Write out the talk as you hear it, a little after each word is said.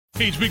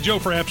Hey, it's Big Joe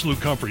for Absolute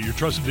Comfort, your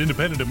trusted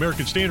independent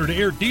American Standard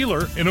Air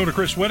dealer. And owner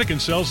Chris Wettigan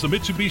sells the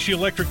Mitsubishi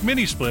Electric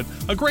Mini Split,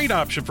 a great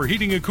option for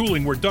heating and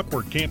cooling where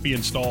ductwork can't be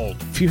installed.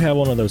 If you have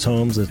one of those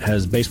homes that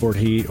has baseboard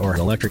heat or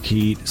electric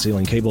heat,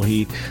 ceiling cable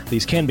heat,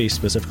 these can be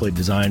specifically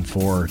designed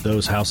for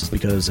those houses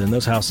because in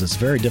those houses it's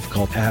very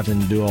difficult having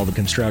to do all the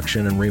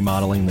construction and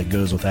remodeling that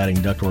goes with adding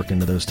ductwork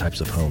into those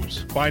types of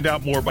homes. Find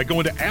out more by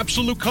going to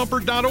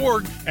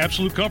AbsoluteComfort.org.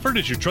 Absolute Comfort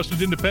is your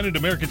trusted independent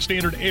American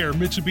Standard Air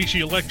Mitsubishi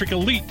Electric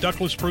Elite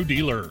Ductless Pro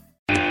dealer.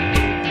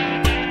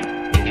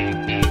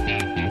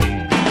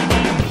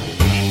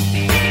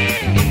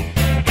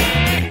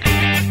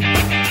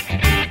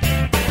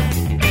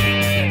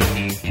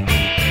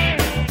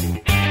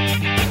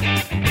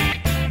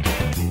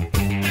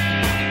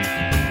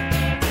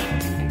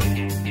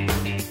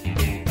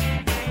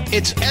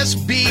 It's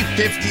SB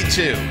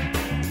 52.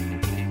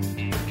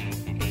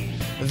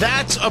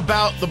 That's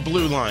about the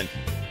blue line.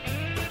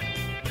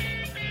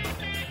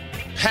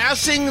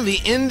 Passing the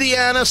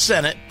Indiana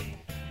Senate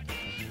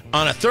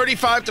on a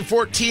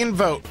 35-14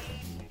 vote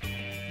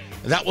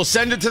that will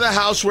send it to the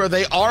House where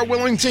they are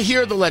willing to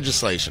hear the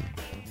legislation.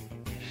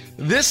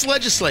 This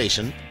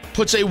legislation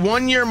puts a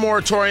one-year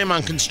moratorium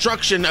on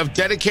construction of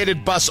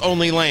dedicated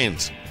bus-only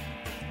lanes.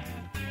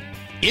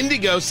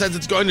 Indigo says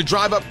it's going to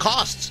drive up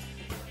costs.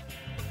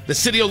 The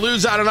city will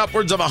lose out on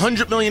upwards of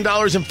 $100 million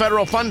in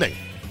federal funding.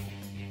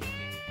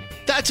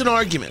 That's an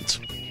argument.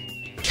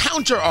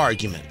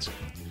 Counter-argument.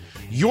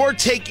 You're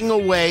taking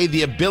away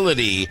the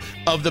ability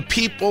of the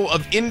people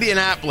of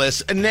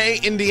Indianapolis and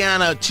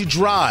Indiana to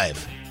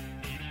drive.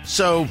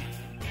 So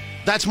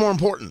that's more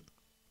important.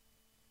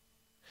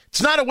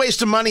 It's not a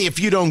waste of money if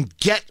you don't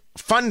get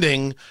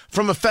funding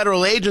from a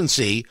federal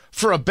agency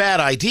for a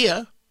bad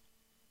idea.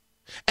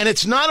 And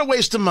it's not a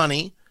waste of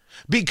money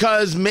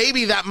because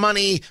maybe that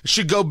money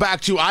should go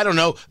back to, I don't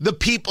know, the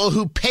people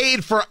who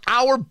paid for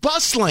our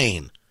bus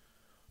lane.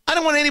 I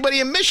don't want anybody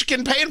in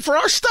Michigan paying for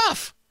our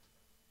stuff.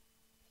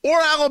 Or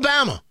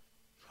Alabama.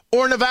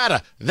 Or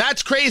Nevada.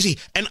 That's crazy.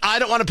 And I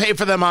don't want to pay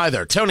for them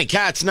either. Tony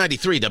Katz,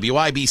 93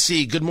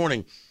 WIBC. Good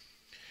morning.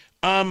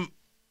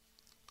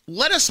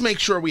 Let us make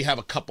sure we have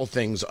a couple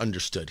things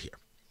understood here.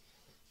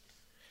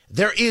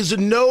 There is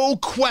no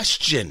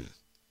question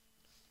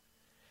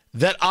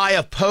that I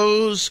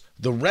oppose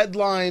the red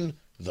line,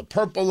 the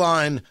purple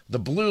line, the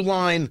blue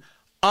line.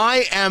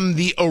 I am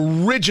the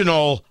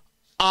original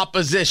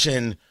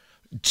opposition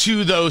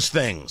to those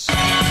things. It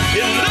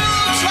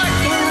looks like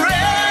the red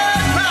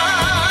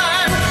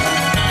line,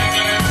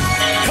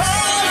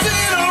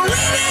 causing a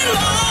really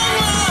long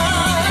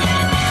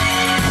line.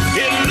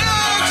 It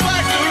looks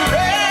like the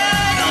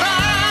red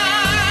line,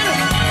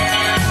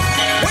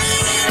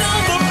 waiting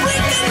on the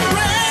freaking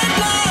red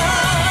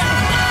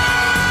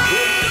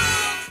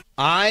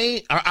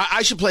line.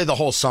 I should play the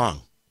whole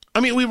song. I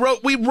mean, we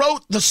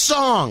wrote the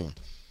song.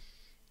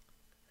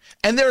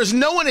 And there is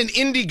no one in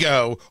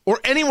Indigo or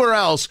anywhere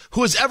else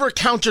who has ever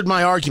countered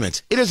my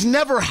arguments. It has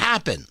never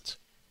happened.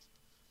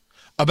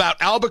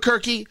 About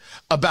Albuquerque,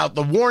 about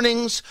the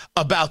warnings,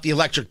 about the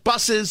electric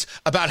buses,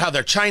 about how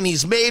they're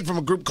Chinese made from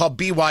a group called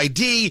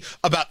BYD,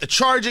 about the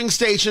charging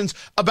stations,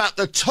 about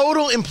the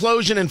total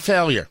implosion and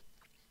failure.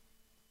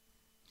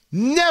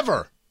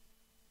 Never.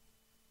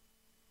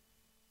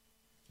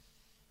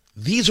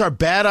 These are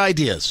bad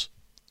ideas.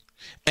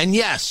 And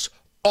yes,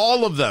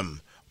 all of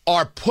them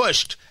are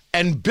pushed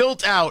and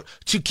built out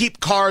to keep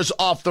cars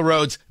off the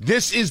roads.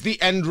 This is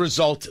the end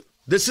result.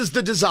 This is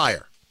the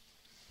desire.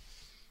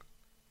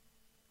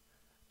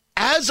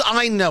 As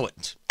I know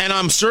it, and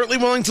I'm certainly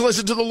willing to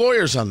listen to the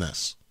lawyers on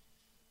this,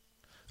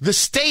 the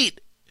state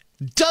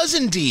does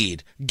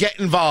indeed get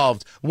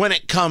involved when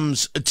it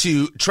comes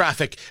to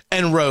traffic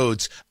and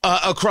roads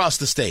across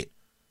the state.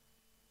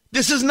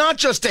 This is not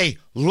just a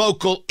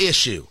local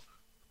issue.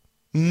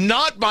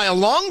 Not by a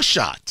long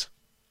shot.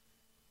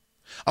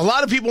 A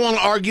lot of people want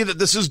to argue that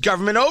this is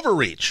government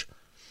overreach.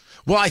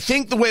 Well, I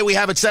think the way we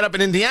have it set up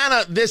in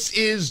Indiana, this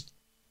is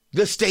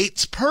the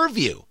state's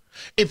purview.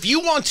 If you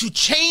want to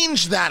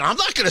change that, I'm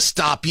not going to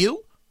stop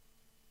you.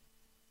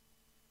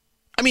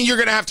 I mean, you're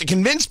going to have to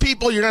convince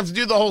people, you're going to have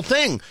to do the whole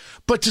thing.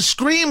 But to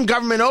scream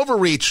government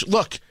overreach,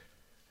 look,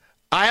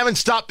 I haven't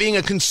stopped being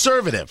a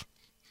conservative.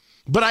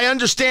 But I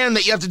understand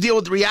that you have to deal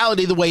with the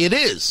reality the way it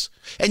is.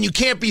 And you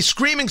can't be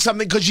screaming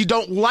something because you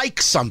don't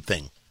like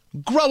something.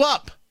 Grow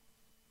up.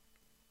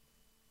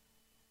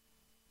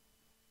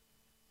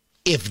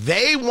 If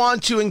they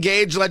want to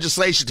engage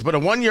legislation to put a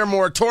one-year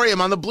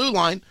moratorium on the blue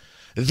line,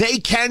 they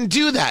can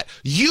do that.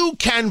 You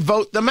can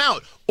vote them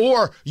out,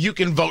 or you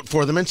can vote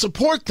for them and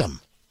support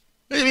them.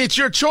 I mean, it's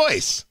your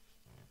choice.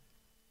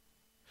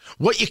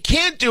 What you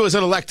can't do as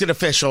an elected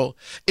official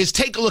is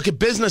take a look at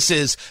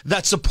businesses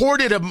that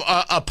supported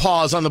a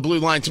pause on the blue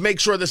line to make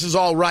sure this is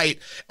all right,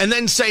 and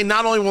then say,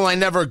 not only will I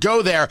never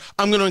go there,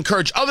 I'm going to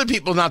encourage other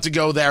people not to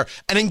go there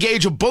and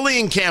engage a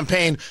bullying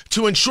campaign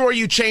to ensure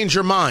you change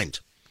your mind.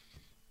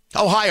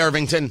 Oh, hi,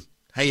 Irvington.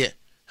 How you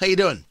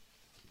doing?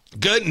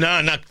 Good?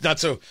 No, not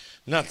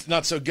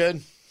so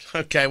good.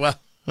 Okay, well,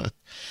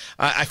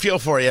 I feel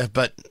for you,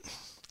 but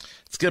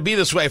it's going to be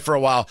this way for a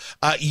while.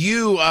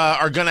 You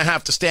are going to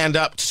have to stand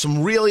up to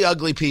some really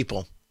ugly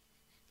people.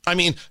 I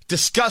mean,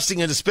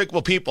 disgusting and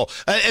despicable people.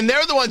 And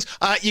they're the ones,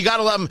 you got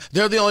to love them.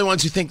 They're the only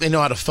ones who think they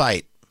know how to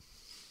fight.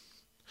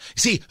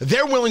 See,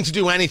 they're willing to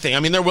do anything. I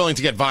mean, they're willing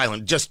to get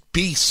violent. Just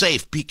be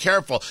safe. Be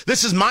careful.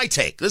 This is my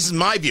take. This is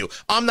my view.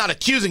 I'm not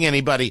accusing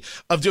anybody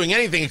of doing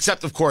anything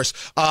except, of course,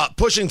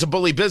 pushing to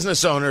bully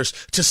business owners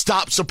to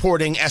stop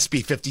supporting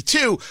SB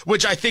 52,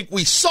 which I think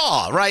we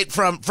saw, right,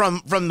 from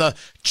the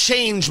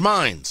changed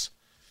minds.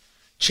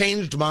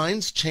 Changed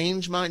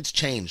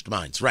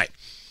minds, right.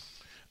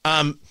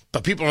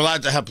 But people are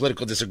allowed to have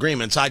political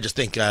disagreements. I just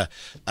think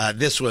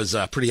this was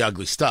pretty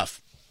ugly stuff.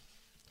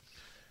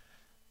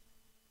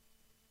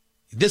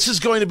 This is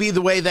going to be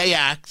the way they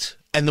act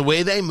and the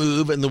way they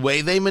move and the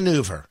way they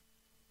maneuver.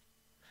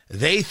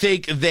 They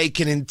think they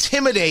can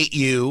intimidate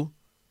you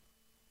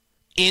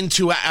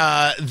into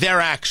their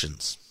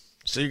actions.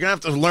 So you're going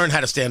to have to learn how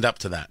to stand up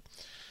to that.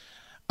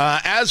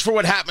 As for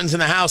what happens in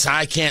the House,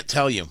 I can't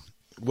tell you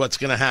what's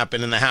going to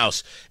happen in the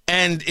House.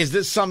 And is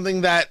this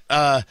something that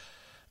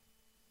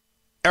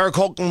Eric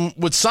Holcomb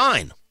would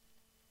sign?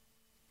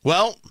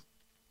 Well,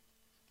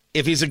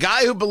 if he's a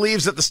guy who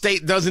believes that the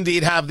state does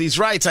indeed have these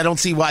rights, I don't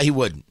see why he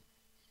wouldn't.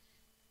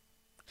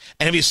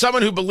 And if he's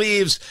someone who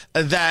believes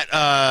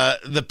that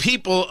the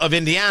people of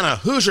Indiana,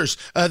 Hoosiers,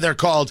 they're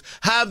called,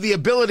 have the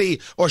ability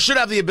or should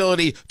have the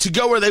ability to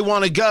go where they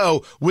want to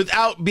go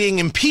without being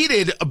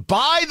impeded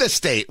by the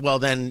state, well,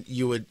 then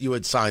you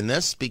would sign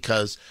this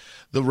because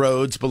the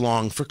roads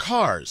belong for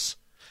cars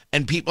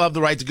and people have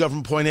the right to go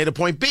from point A to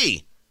point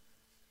B.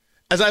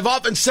 As I've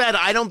often said,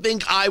 I don't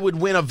think I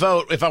would win a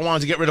vote if I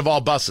wanted to get rid of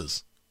all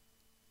buses.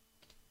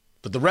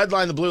 But the red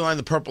line, the blue line,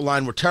 the purple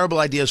line were terrible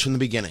ideas from the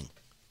beginning.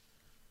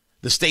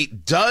 The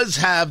state does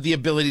have the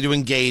ability to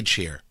engage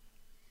here.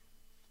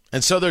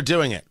 And so they're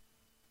doing it.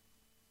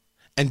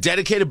 And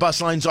dedicated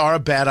bus lines are a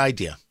bad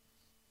idea.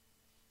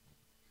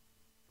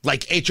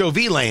 Like HOV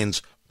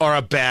lanes are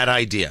a bad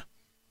idea.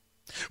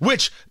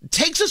 Which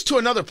takes us to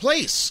another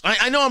place.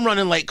 I know I'm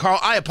running late, Carl.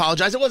 I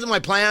apologize. It wasn't my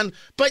plan.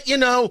 But, you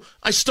know,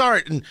 I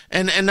start and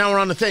now we're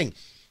on the thing.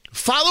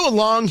 Follow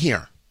along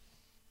here.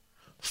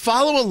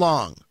 Follow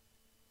along.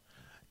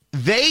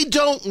 They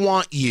don't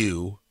want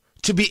you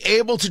to be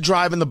able to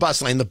drive in the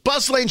bus lane. The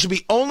bus lane should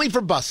be only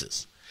for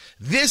buses.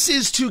 This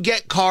is to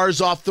get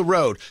cars off the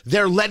road.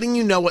 They're letting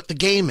you know what the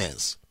game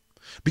is.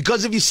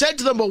 Because if you said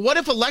to them, well, what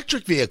if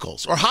electric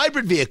vehicles or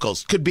hybrid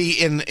vehicles could be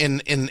in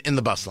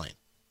the bus lane?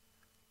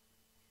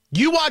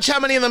 You watch how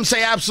many of them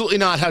say absolutely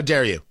not. How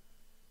dare you?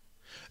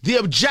 The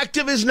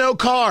objective is no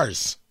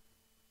cars.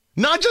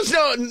 Not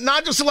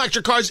just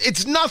electric cars.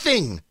 It's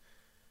nothing.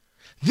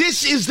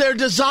 This is their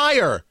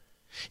desire.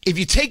 If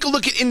you take a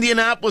look at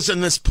Indianapolis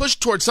and this push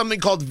towards something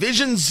called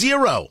Vision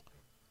Zero.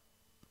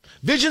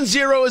 Vision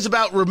Zero is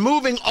about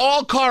removing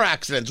all car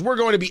accidents. We're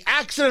going to be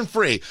accident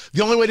free.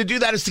 The only way to do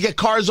that is to get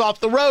cars off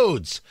the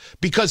roads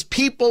because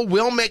people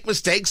will make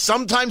mistakes.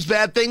 Sometimes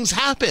bad things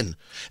happen.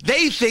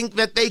 They think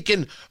that they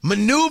can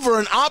maneuver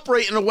and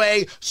operate in a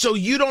way so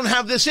you don't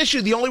have this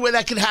issue. The only way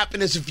that can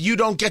happen is if you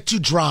don't get to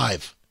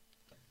drive.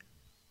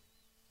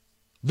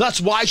 Thus,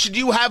 why should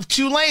you have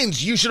two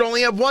lanes? You should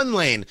only have one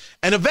lane.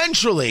 And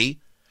eventually,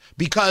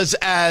 because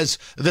as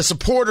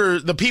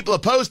the people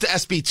opposed to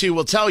SB2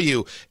 will tell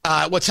you,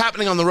 what's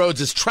happening on the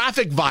roads is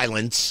traffic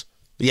violence.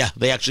 Yeah,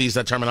 they actually use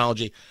that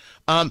terminology.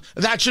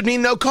 That should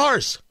mean no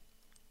cars.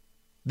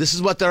 This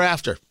is what they're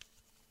after.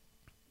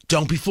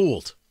 Don't be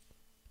fooled.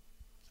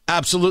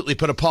 Absolutely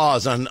put a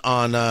pause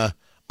on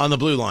the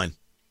blue line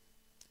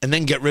and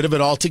then get rid of it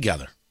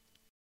altogether.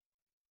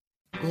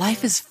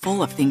 Life is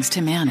full of things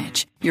to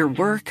manage. Your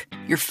work,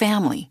 your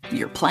family,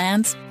 your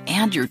plans,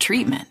 and your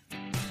treatment.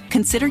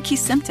 Consider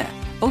Kesimpta,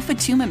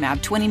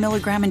 ofatumumab 20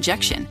 milligram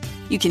injection.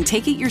 You can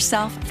take it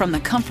yourself from the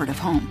comfort of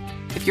home.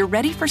 If you're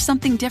ready for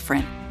something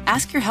different,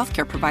 ask your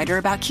healthcare provider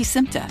about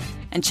Kesimpta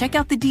and check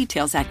out the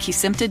details at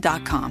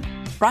kesimpta.com.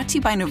 Brought to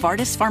you by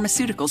Novartis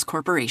Pharmaceuticals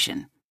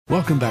Corporation.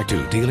 Welcome back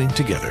to Dealing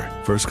Together.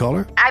 First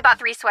caller? I bought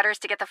 3 sweaters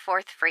to get the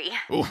 4th free.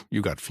 Oh,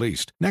 you got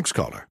fleeced. Next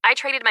caller? I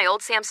traded my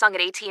old Samsung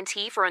at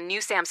AT&T for a new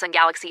Samsung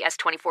Galaxy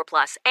S24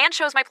 Plus and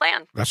chose my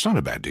plan. That's not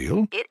a bad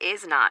deal. It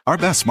is not. Our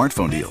best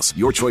smartphone deals.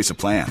 Your choice of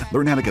plan.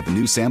 Learn how to get the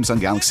new Samsung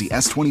Galaxy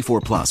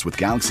S24 Plus with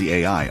Galaxy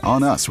AI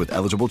on us with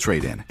eligible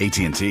trade-in.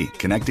 AT&T.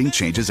 Connecting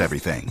changes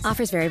everything.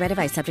 Offers vary by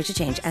device. Subject to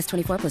change.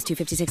 S24 plus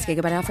 256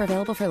 gigabyte offer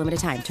available for a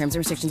limited time. Terms and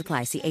restrictions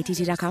apply. See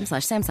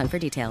att.com/Samsung for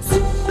details.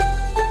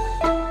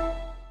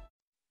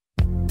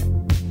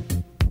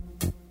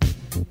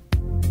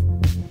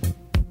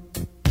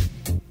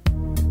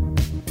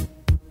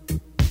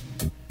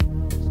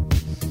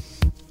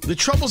 The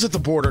troubles at the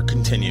border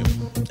continue,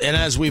 and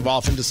as we've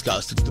often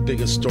discussed, it's the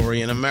biggest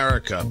story in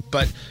America.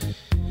 But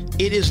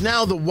it is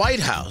now the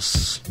White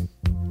House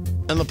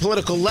and the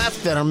political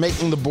left that are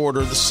making the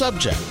border the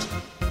subject.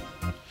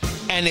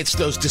 And it's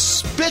those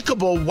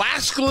despicable,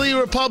 wascally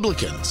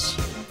Republicans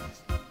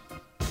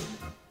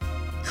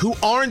who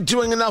aren't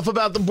doing enough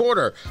about the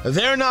border.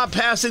 They're not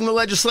passing the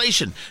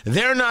legislation.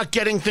 They're not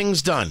getting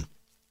things done.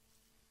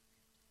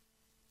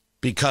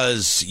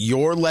 because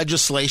your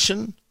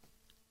legislation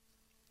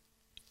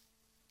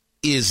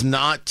is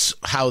not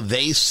how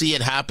they see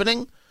it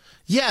happening,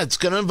 yeah, it's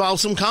going to involve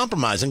some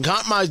compromise. And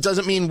compromise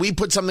doesn't mean we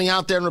put something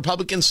out there and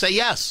Republicans say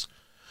yes.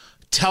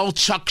 Tell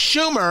Chuck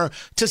Schumer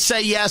to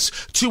say yes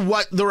to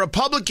what the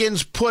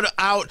Republicans put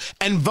out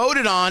and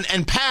voted on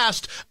and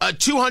passed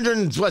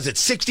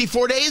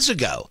 64 days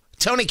ago.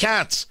 Tony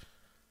Katz,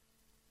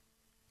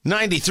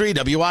 93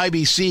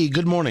 WIBC.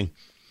 Good morning.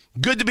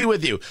 Good to be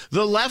with you.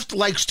 The left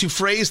likes to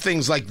phrase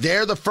things like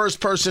they're the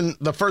first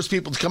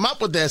people to come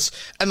up with this,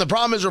 and the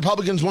problem is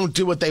Republicans won't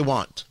do what they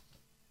want.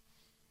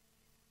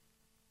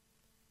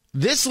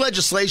 This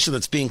legislation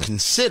that's being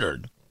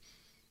considered,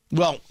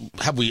 well,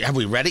 have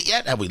we read it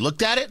yet? Have we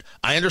looked at it?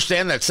 I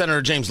understand that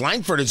Senator James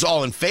Lankford is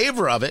all in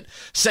favor of it,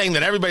 saying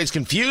that everybody's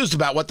confused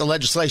about what the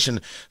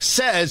legislation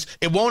says.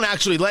 It won't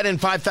actually let in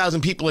 5,000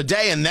 people a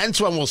day, and then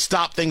when we'll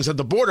stop things at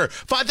the border.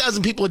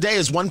 5,000 people a day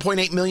is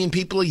 1.8 million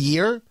people a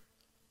year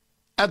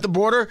at the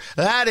border.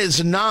 That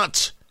is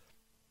not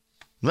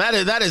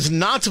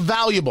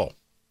valuable,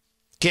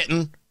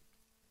 kitten.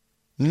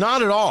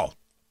 Not at all.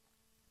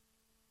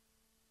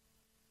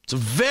 It's a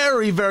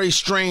very, very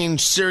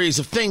strange series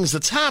of things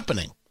that's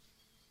happening.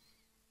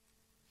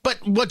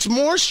 But what's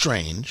more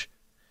strange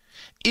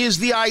is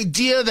the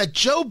idea that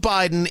Joe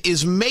Biden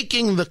is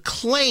making the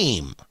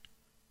claim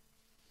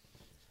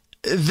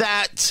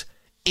that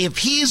if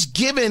he's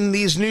given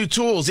these new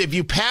tools, if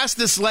you pass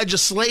this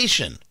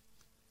legislation,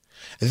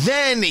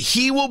 then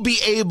he will be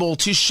able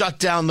to shut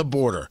down the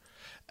border.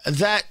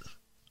 That's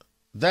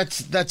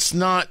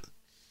not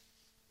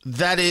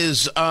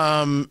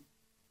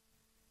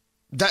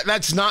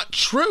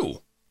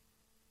true.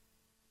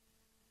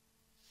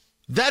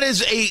 That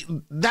is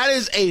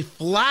a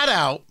flat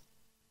out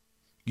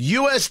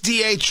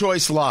USDA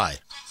choice lie.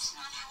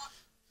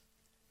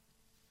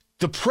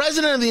 The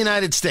president of the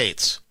United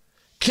States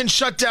can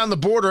shut down the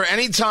border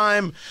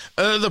anytime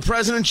the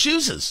president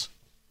chooses.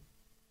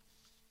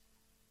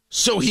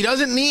 So he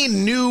doesn't need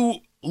new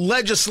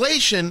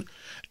legislation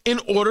in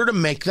order to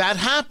make that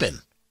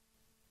happen.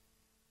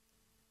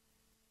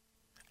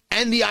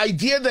 And the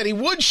idea that he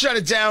would shut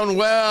it down,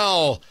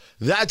 well,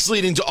 that's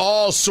leading to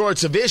all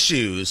sorts of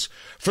issues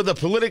for the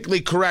politically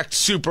correct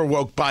super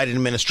woke Biden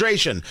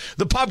administration.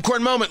 The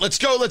popcorn moment. Let's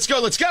go, let's go,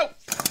 let's go.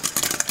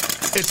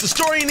 It's the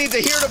story you need to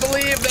hear to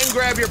believe. Then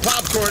grab your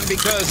popcorn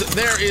because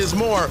there is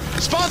more.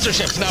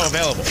 Sponsorships now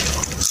available.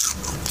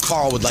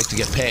 Carl would like to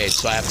get paid,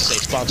 so I have to say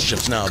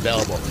sponsorships now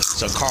available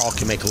so Carl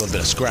can make a little bit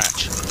of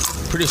scratch.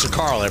 Producer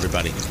Carl,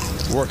 everybody,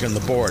 working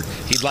the board.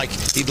 He'd like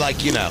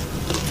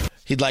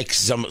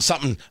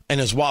something in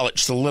his wallet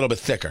just a little bit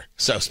thicker.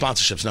 So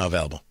sponsorship's now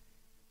available.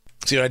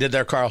 See what I did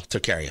there, Carl?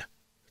 Took care of you.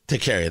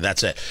 Take care of you.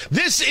 That's it.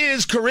 This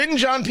is Karine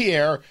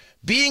Jean-Pierre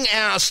being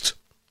asked,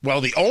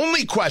 well, the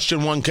only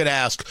question one could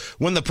ask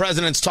when the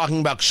president's talking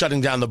about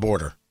shutting down the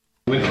border.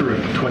 Winter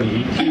of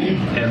 2018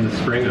 and the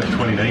spring of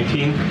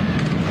 2019,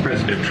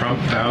 President Trump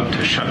vowed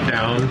to shut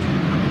down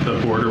the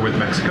border with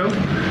Mexico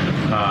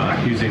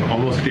using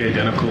almost the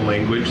identical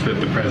language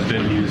that the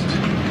president used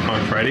on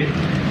Friday.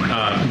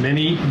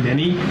 Many,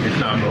 if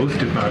not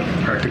most, if not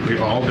practically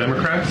all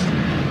Democrats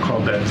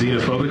called that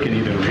xenophobic and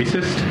even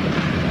racist.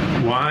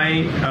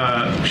 Why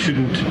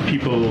shouldn't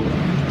people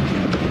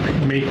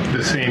make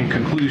the same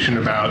conclusion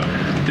about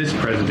this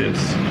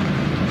president's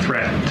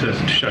threat to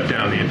shut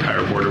down the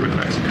entire border with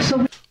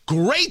Mexico?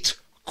 Great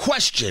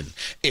question.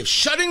 If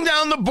shutting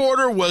down the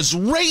border was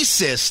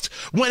racist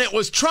when it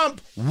was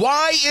Trump,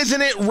 why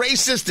isn't it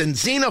racist and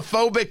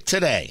xenophobic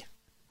today?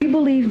 We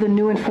believe the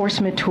new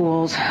enforcement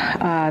tools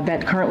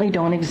that currently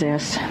don't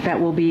exist,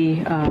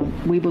 we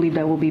believe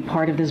that will be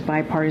part of this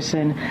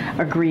bipartisan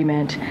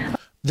agreement.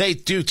 They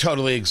do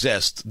totally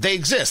exist. They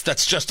exist.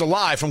 That's just a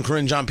lie from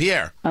Karine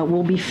Jean-Pierre.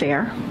 Will be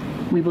fair.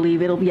 We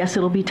believe it'll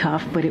be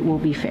tough, but it will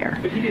be fair.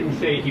 But he didn't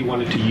say he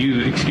wanted to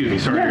use, excuse me,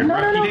 sorry to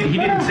interrupt. He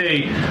didn't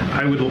say,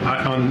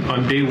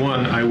 on day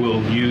one, I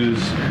will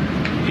use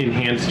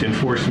enhanced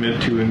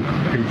enforcement to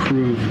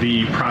improve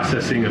the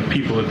processing of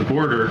people at the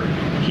border.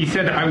 He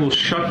said, I will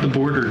shut the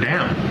border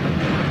down,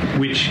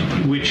 which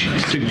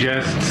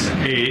suggests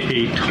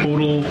a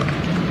total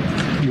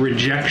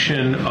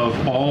rejection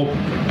of all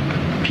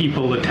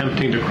people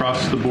attempting to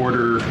cross the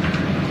border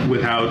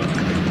without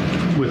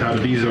a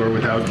visa or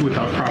without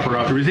proper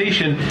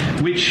authorization,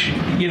 which,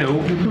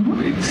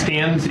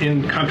 stands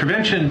in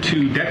contravention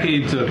to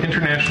decades of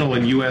international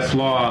and U.S.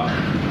 law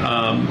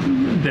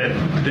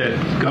that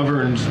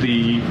governs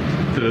the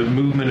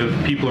movement of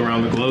people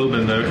around the globe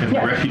and the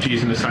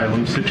refugees and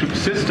asylum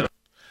system.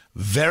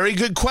 Very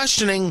good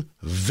questioning.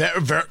 Very,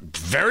 very,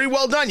 very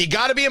well done. You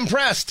got to be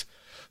impressed.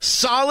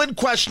 Solid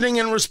questioning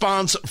and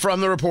response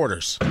from the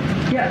reporters.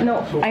 Yeah,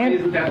 no, so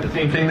isn't that the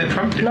same thing that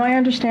Trump did? No, I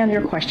understand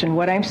your question.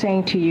 What I'm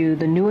saying to you,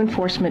 the new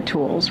enforcement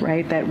tools,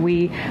 right, that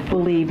we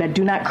believe that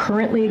do not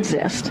currently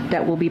exist,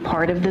 that will be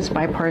part of this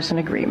bipartisan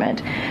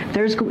agreement.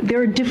 There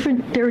are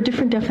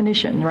different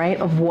definitions, right,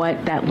 of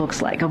what that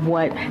looks like, of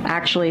what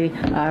actually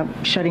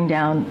shutting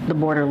down the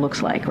border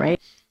looks like, right?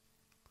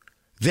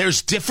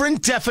 There's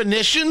different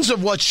definitions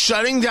of what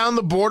shutting down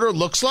the border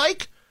looks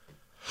like?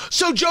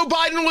 So Joe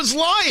Biden was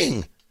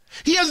lying.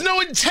 He has no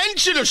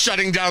intention of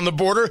shutting down the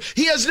border.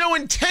 He has no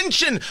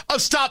intention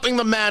of stopping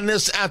the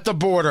madness at the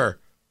border.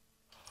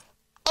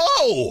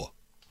 Oh,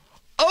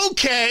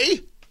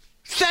 okay.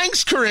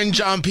 Thanks, Corinne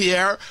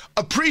Jean-Pierre.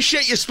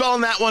 Appreciate you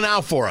spelling that one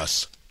out for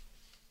us.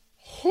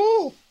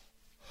 Whew.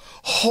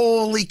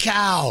 Holy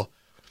cow.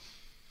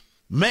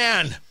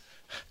 Man,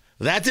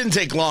 that didn't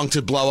take long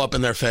to blow up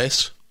in their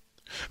face.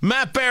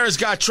 Matt Bear's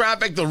got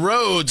traffic. The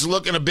road's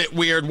looking a bit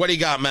weird. What do you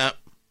got, Matt?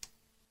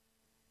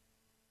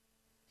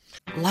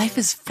 Life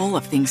is full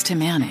of things to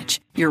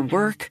manage. Your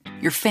work,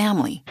 your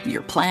family,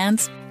 your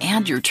plans,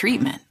 and your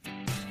treatment.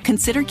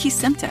 Consider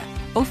Kesimpta,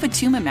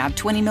 ofatumumab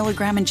 20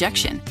 milligram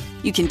injection.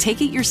 You can take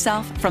it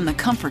yourself from the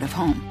comfort of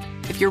home.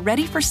 If you're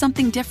ready for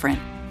something different,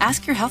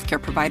 ask your healthcare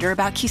provider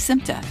about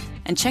Kesimpta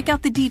and check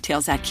out the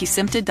details at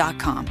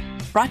kesimpta.com.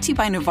 Brought to you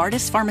by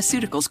Novartis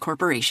Pharmaceuticals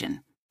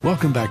Corporation.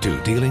 Welcome back to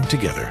Dealing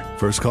Together.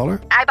 First caller?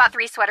 I bought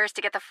 3 sweaters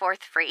to get the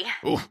 4th free.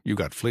 Oh, you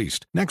got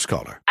fleeced. Next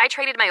caller. I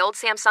traded my old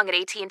Samsung at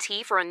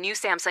AT&T for a new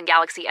Samsung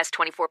Galaxy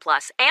S24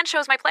 Plus and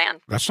chose my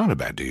plan. That's not a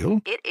bad deal.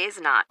 It is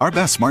not. Our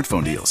best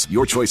smartphone deals.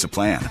 Your choice of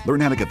plan.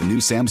 Learn how to get the new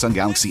Samsung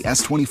Galaxy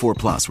S24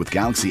 Plus with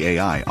Galaxy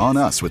AI on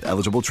us with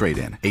eligible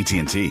trade-in.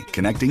 AT&T.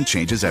 Connecting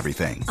changes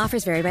everything.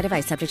 Offers vary by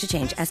device, subject to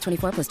change.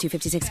 S24 plus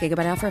 256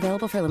 gigabyte offer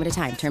available for a limited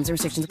time. Terms and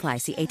restrictions apply.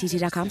 See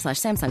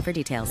att.com/Samsung for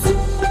details.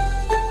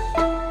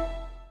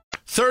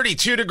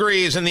 32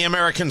 degrees in the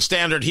American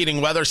Standard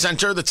Heating Weather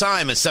Center. The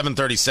time is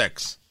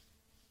 7:36.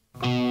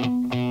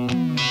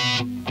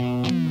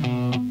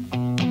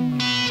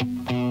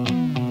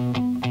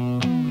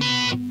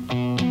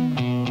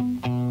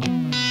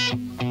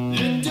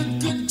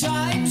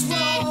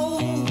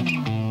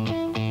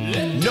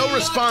 No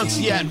response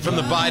yet from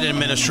the Biden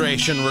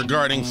administration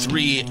regarding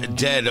 3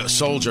 dead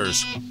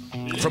soldiers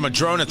from a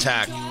drone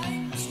attack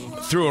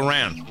through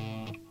Iran.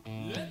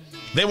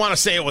 They want to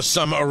say it was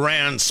some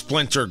Iran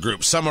splinter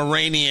group, some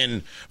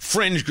Iranian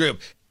fringe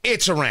group.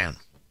 It's Iran.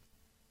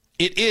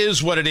 It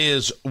is what it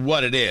is,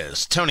 what it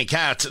is. Tony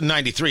Katz,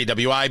 93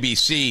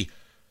 WIBC.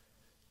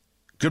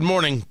 Good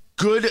morning.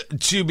 Good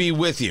to be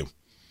with you.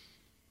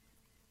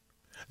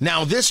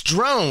 Now, this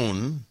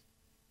drone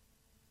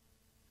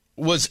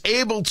was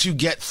able to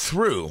get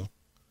through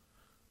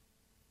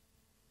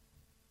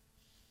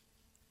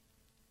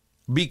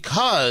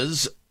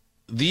because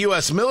the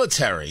U.S.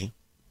 military,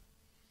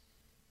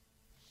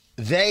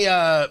 they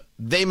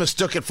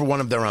mistook it for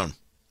one of their own.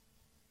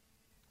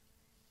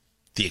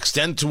 The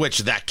extent to which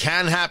that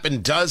can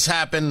happen, does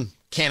happen,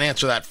 can't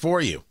answer that for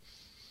you.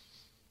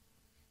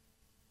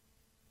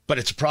 But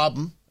it's a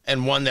problem,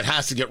 and one that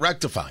has to get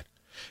rectified.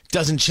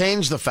 Doesn't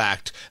change the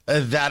fact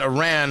that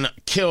Iran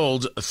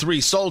killed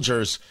 3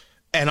 soldiers,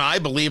 and I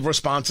believe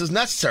response is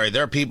necessary.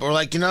 There are people who are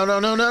like,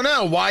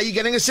 no. Why are you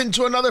getting us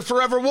into another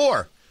forever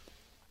war?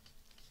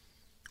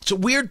 It's a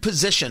weird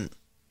position.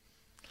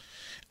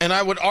 And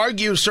I would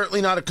argue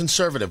certainly not a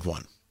conservative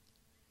one.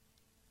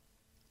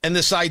 And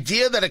this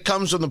idea that it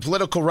comes from the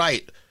political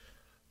right,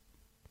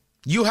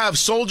 you have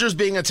soldiers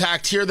being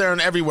attacked here, there, and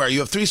everywhere.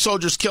 You have 3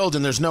 soldiers killed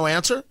and there's no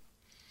answer?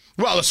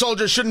 Well, the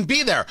soldiers shouldn't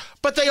be there,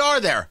 but they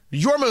are there.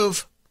 Your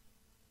move.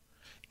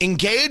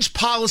 Engage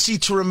policy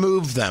to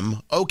remove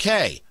them,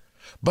 okay.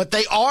 But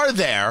they are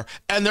there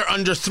and they're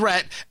under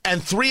threat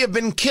and 3 have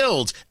been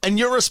killed and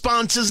your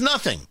response is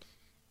nothing.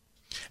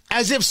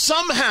 As if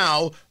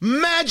somehow,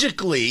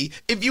 magically,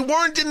 if you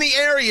weren't in the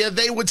area,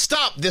 they would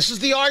stop. This is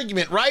the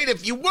argument, right?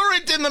 If you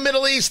weren't in the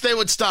Middle East, they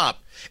would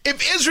stop.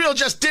 If Israel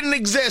just didn't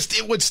exist,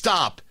 it would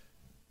stop.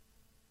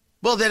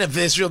 Well, then if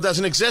Israel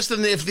doesn't exist,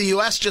 then if the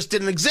U.S. just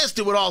didn't exist,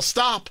 it would all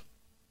stop.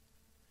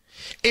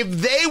 If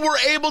they were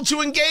able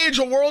to engage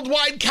a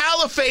worldwide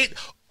caliphate,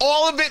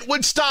 all of it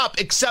would stop,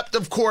 except,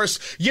 of course,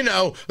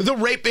 the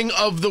raping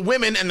of the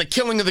women and the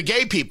killing of the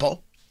gay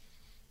people.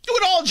 It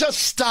would all just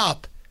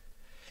stop.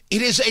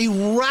 It is a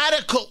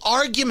radical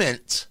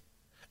argument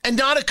and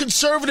not a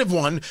conservative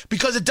one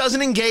because it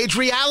doesn't engage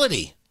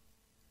reality.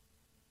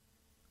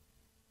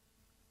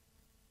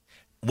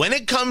 When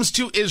it comes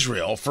to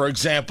Israel, for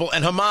example,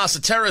 and Hamas,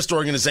 a terrorist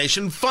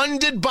organization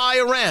funded by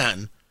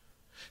Iran,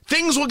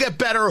 things will get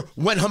better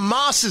when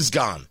Hamas is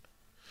gone.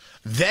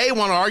 They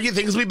want to argue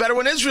things will be better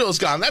when Israel is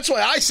gone. That's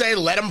why I say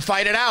let them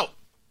fight it out.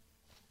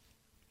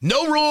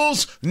 No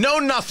rules, no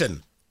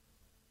nothing.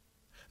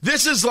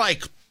 This is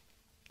like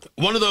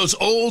one of those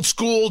old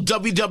school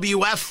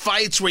WWF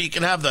fights where you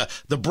can have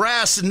the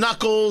brass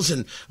knuckles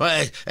and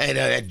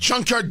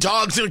junkyard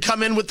dogs that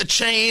come in with the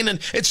chain,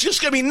 and it's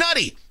just going to be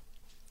nutty.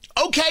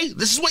 Okay,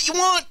 this is what you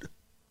want.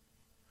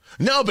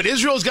 No, but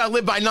Israel's got to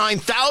live by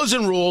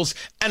 9,000 rules,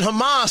 and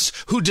Hamas,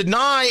 who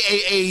deny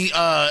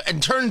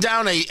and turn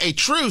down a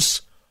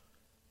truce,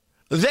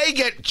 they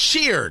get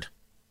cheered.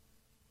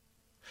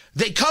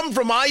 They come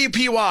from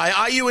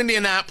IUPUI, IU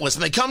Indianapolis,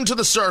 and they come to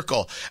the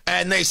circle,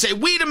 and they say,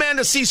 we demand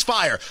a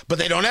ceasefire. But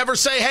they don't ever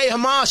say, hey,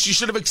 Hamas, you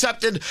should have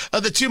accepted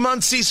the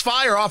 2-month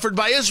ceasefire offered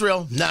by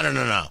Israel.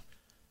 No.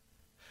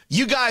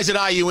 You guys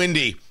at IU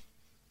Indy,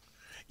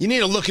 You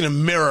need to look in a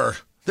mirror.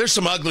 There's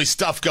some ugly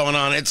stuff going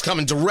on. It's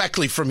coming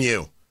directly from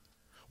you.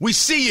 We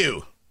see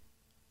you.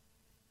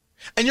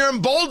 And you're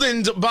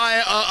emboldened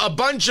by a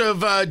bunch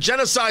of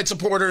genocide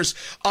supporters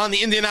on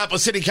the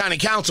Indianapolis City County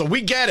Council.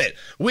 We get it.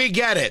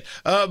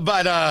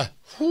 But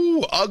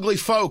ugly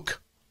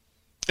folk.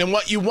 And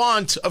what you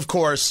want, of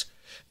course,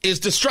 is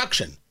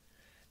destruction.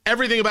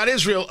 Everything about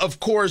Israel,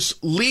 of course,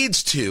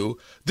 leads to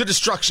the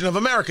destruction of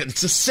America. It's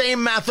the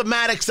same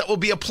mathematics that will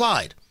be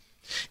applied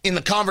in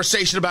the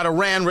conversation about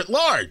Iran writ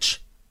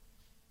large.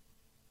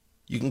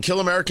 You can kill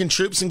American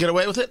troops and get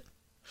away with it?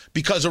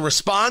 Because a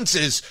response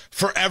is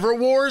forever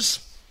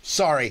wars?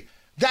 Sorry,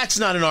 that's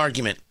not an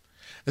argument.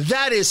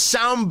 That is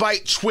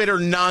soundbite Twitter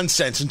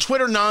nonsense. And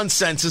Twitter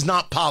nonsense is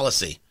not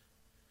policy.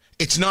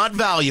 It's not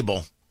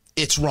valuable.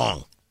 It's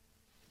wrong.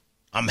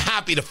 I'm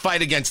happy to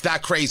fight against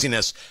that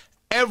craziness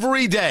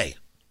every day.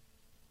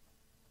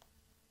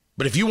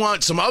 But if you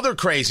want some other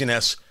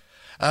craziness,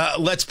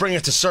 let's bring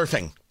it to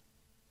surfing.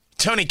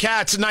 Tony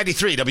Katz,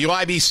 93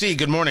 WIBC.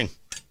 Good morning.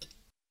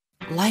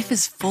 Life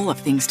is full of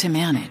things to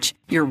manage.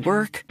 Your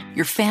work,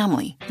 your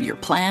family, your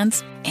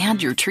plans,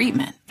 and your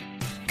treatment.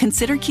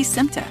 Consider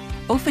Kesimpta,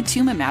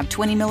 ofatumumab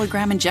 20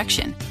 milligram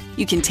injection.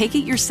 You can take it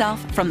yourself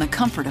from the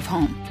comfort of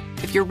home.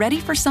 If you're ready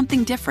for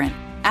something different,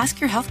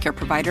 ask your healthcare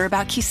provider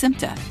about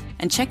Kesimpta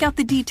and check out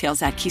the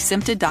details at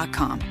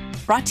kesimpta.com.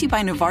 Brought to you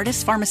by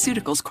Novartis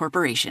Pharmaceuticals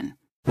Corporation.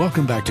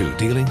 Welcome back to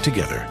Dealing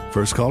Together.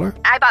 First caller?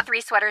 I bought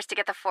 3 sweaters to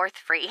get the 4th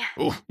free.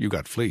 Oh, you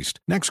got fleeced.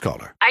 Next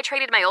caller. I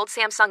traded my old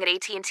Samsung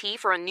at AT&T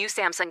for a new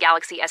Samsung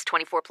Galaxy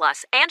S24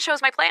 Plus and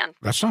chose my plan.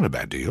 That's not a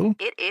bad deal.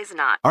 It is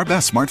not. Our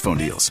best smartphone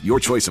deals. Your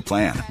choice of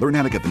plan. Learn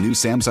how to get the new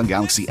Samsung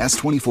Galaxy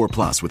S24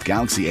 Plus with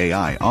Galaxy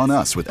AI on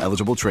us with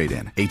eligible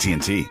trade-in.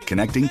 AT&T.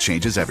 Connecting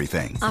changes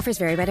everything. Offers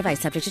vary by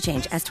device. Subject to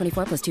change.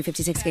 S24 plus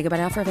 256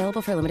 gigabyte offer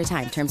available for a limited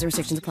time. Terms and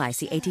restrictions apply.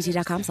 See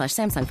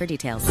att.com/Samsung for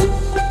details.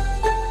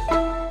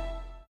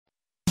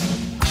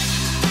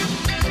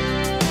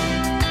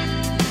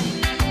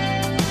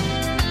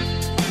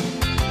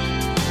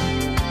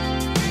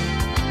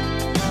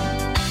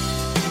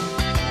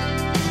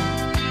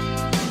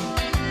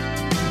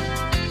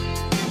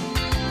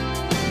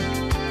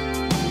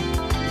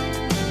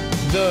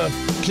 The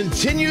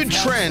continued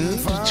trend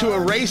to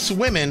erase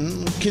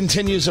women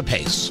continues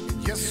apace.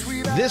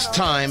 This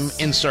time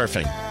in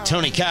surfing.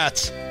 Tony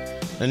Katz,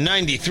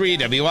 93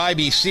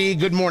 WIBC.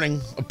 Good morning.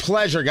 A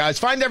pleasure, guys.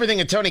 Find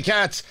everything at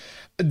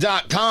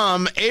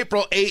TonyKatz.com.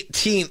 April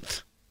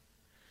 18th.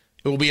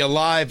 It will be a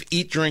live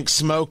Eat, Drink,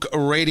 Smoke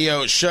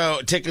radio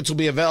show. Tickets will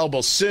be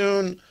available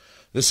soon.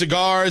 The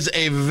cigars,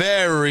 a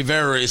very,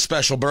 very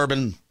special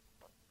bourbon.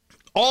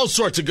 All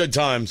sorts of good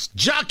times.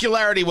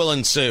 Jocularity will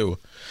ensue.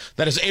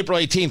 That is April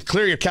 18th.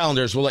 Clear your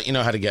calendars. We'll let you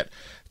know how to get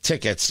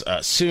tickets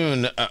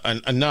soon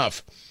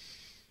enough.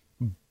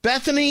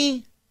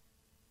 Bethany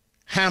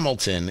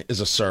Hamilton is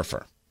a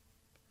surfer.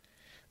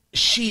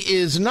 She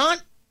is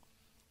not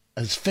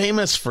as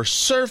famous for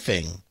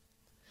surfing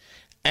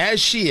as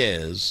she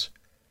is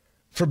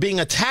for being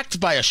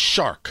attacked by a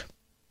shark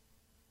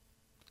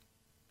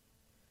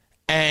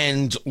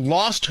and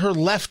lost her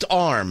left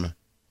arm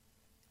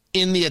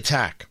in the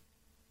attack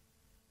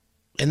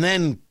and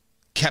then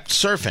kept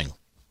surfing.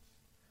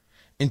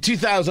 In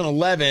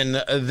 2011,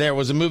 there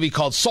was a movie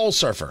called Soul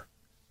Surfer.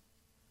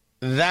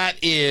 That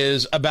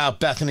is about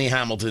Bethany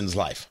Hamilton's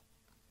life.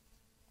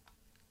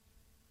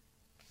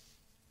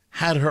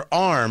 Had her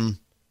arm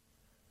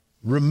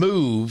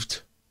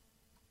removed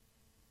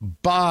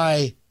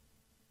by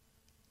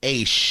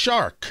a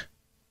shark.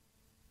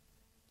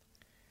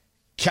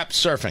 Kept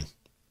surfing.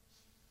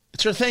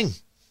 It's her thing.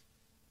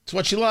 It's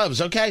what she loves,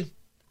 okay?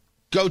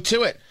 Go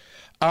to it.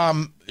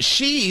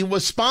 She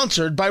was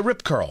sponsored by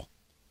Rip Curl.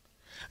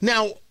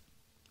 Now,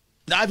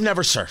 I've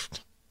never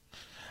surfed.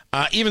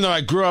 Even though I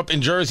grew up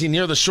in Jersey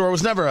near the shore,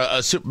 was never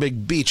a super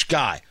big beach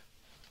guy.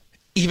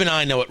 Even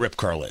I know what Rip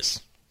Curl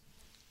is.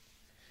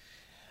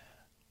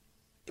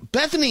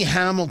 Bethany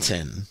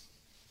Hamilton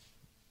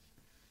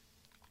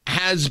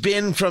has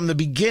been from the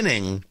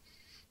beginning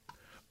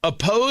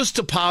opposed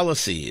to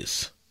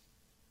policies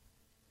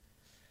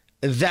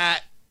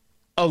that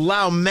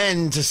allow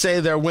men to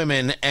say they're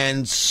women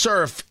and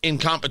surf in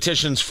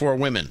competitions for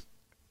women.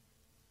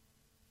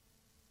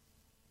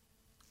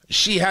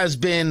 She has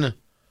been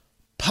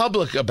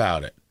public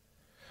about it,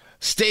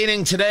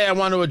 stating today, I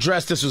want to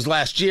address, this was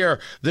last year,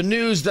 the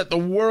news that the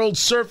World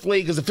Surf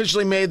League has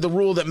officially made the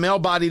rule that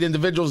male-bodied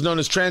individuals known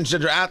as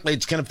transgender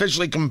athletes can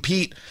officially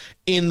compete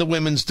in the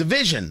women's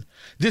division.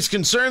 This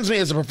concerns me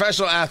as a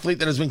professional athlete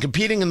that has been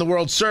competing in the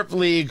World Surf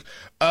League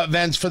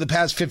events for the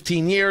past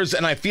 15 years,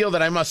 and I feel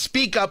that I must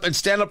speak up and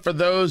stand up for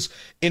those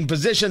in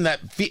position that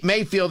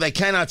may feel they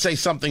cannot say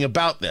something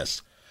about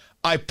this.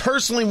 I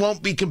personally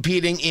won't be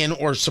competing in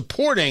or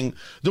supporting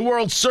the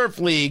World Surf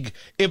League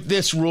if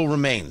this rule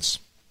remains.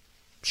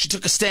 She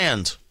took a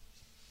stand.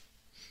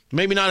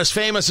 Maybe not as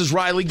famous as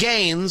Riley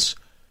Gaines,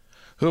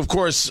 who, of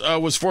course,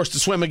 was forced to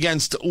swim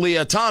against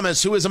Leah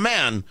Thomas, who is a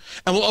man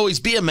and will always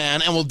be a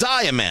man and will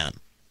die a man.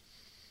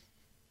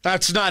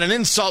 That's not an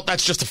insult.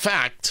 That's just a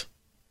fact.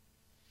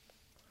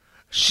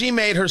 she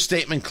made her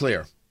statement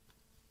clear.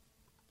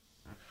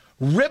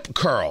 Rip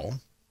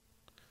Curl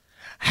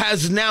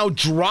has now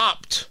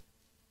dropped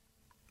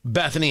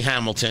Bethany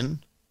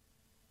Hamilton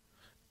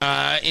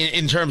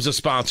in terms of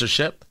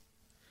sponsorship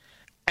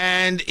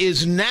and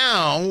is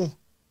now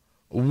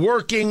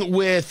working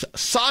with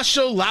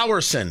Sasha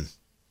Lowerson,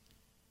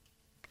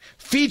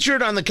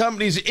 featured on the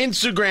company's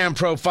Instagram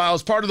profile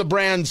as part of the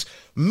brand's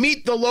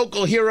Meet the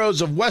Local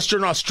Heroes of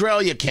Western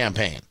Australia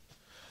campaign.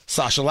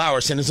 Sasha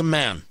Lowerson is a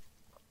man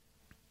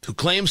who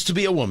claims to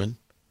be a woman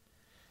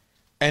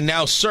and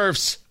now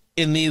surfs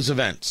in these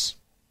events.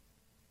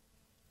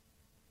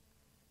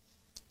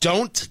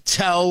 Don't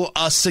tell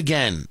us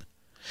again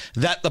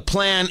that the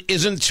plan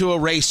isn't to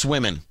erase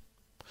women.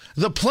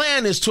 The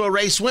plan is to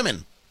erase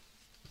women.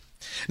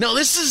 Now,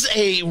 this is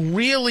a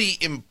really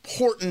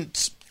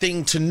important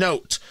thing to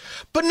note,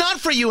 but not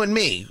for you and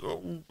me.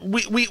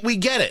 We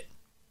get it.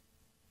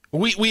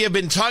 We have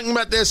been talking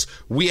about this.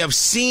 We have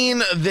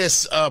seen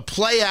this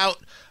play out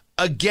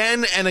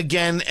again and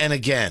again and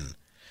again.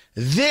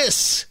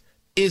 This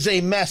is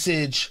a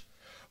message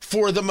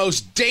for the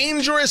most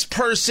dangerous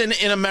person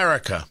in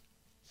America,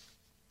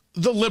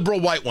 the liberal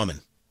white woman.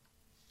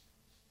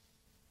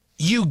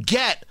 You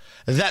get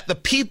that the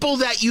people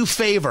that you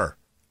favor,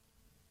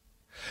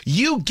 and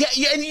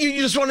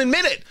you just won't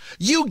admit it,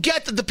 you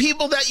get that the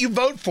people that you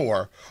vote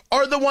for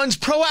are the ones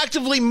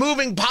proactively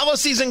moving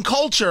policies and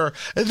culture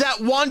that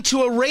want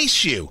to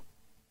erase you.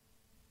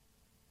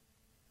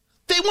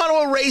 They want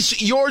to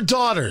erase your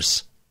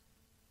daughters.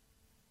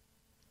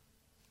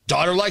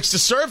 Daughter likes to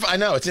surf? I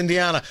know, it's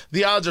Indiana.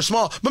 The odds are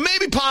small, but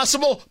maybe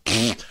possible.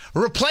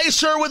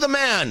 Replace her with a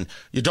man.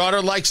 Your daughter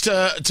likes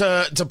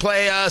to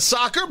play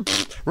soccer?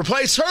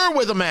 Replace her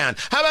with a man.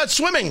 How about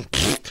swimming?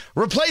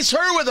 Replace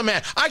her with a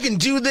man. I can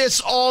do this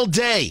all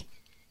day.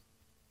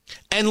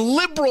 And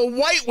liberal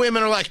white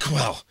women are like,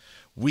 well,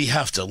 we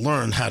have to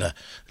learn how to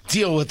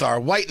deal with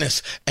our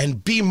whiteness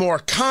and be more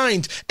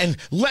kind and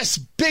less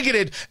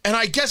bigoted. And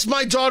I guess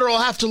my daughter will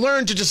have to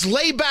learn to just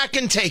lay back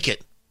and take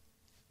it.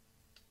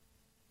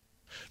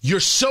 You're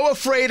so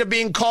afraid of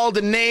being called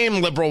a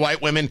name, liberal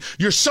white women.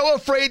 You're so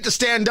afraid to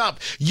stand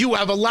up. You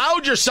have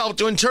allowed yourself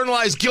to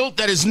internalize guilt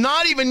that is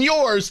not even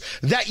yours,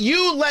 that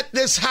you let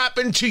this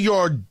happen to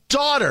your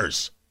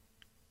daughters.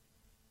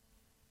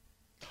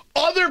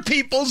 Other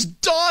people's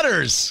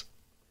daughters.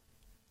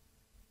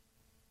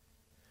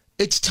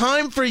 It's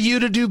time for you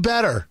to do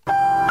better.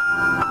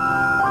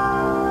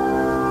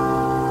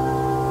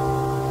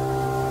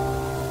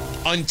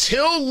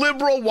 Until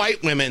liberal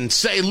white women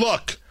say,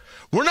 look,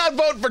 we're not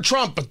voting for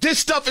Trump, but this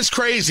stuff is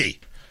crazy.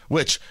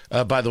 Which,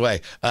 by the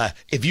way,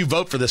 if you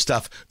vote for this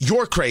stuff,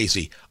 you're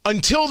crazy.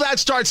 Until that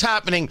starts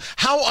happening,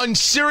 how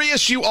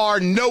unserious you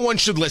are, no one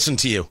should listen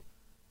to you.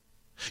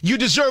 You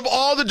deserve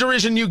all the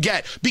derision you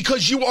get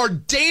because you are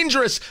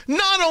dangerous,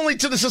 not only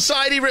to the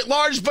society writ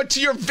large, but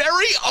to your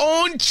very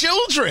own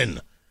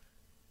children.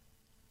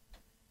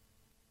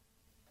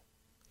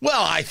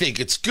 Well, I think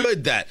it's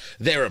good that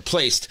they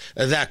replaced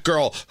that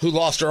girl who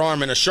lost her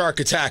arm in a shark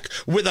attack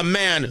with a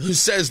man who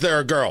says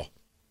they're a girl.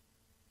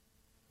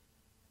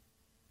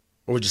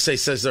 Or would you say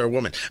says they're a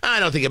woman? I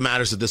don't think it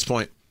matters at this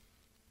point.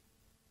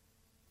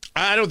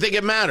 I don't think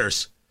it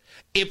matters.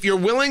 If you're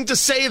willing to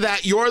say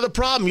that, you're the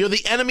problem. You're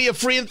the enemy of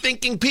free and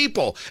thinking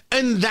people.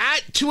 And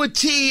that, to a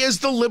T, is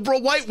the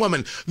liberal white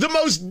woman, the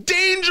most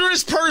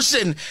dangerous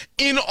person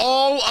in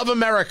all of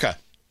America.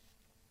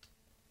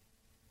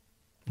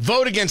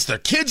 Vote against their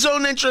kids'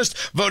 own interest.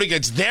 Vote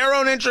against their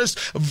own interest.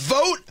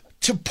 Vote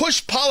to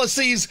push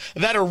policies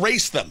that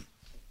erase them.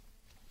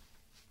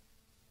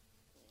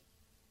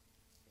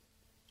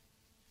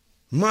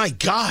 My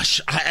gosh,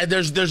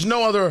 there's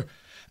no other.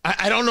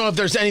 I don't know if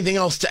there's anything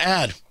else to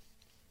add.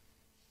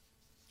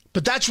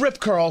 But that's Rip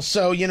Curl,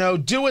 so,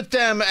 do with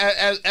them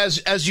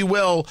as you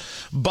will.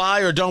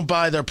 Buy or don't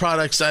buy their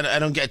products. I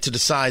don't get to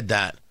decide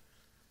that.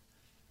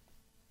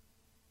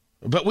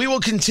 But we will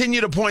continue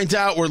to point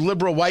out where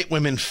liberal white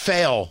women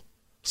fail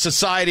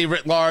society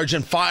writ large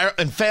and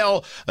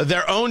fail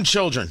their own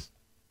children.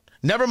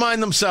 Never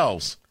mind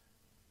themselves.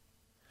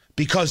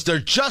 Because they're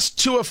just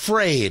too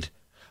afraid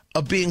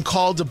of being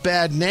called a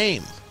bad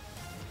name.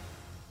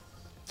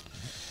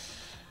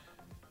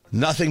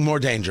 Nothing more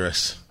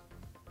dangerous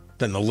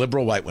than the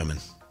liberal white women.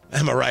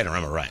 Am I right or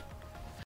am I right?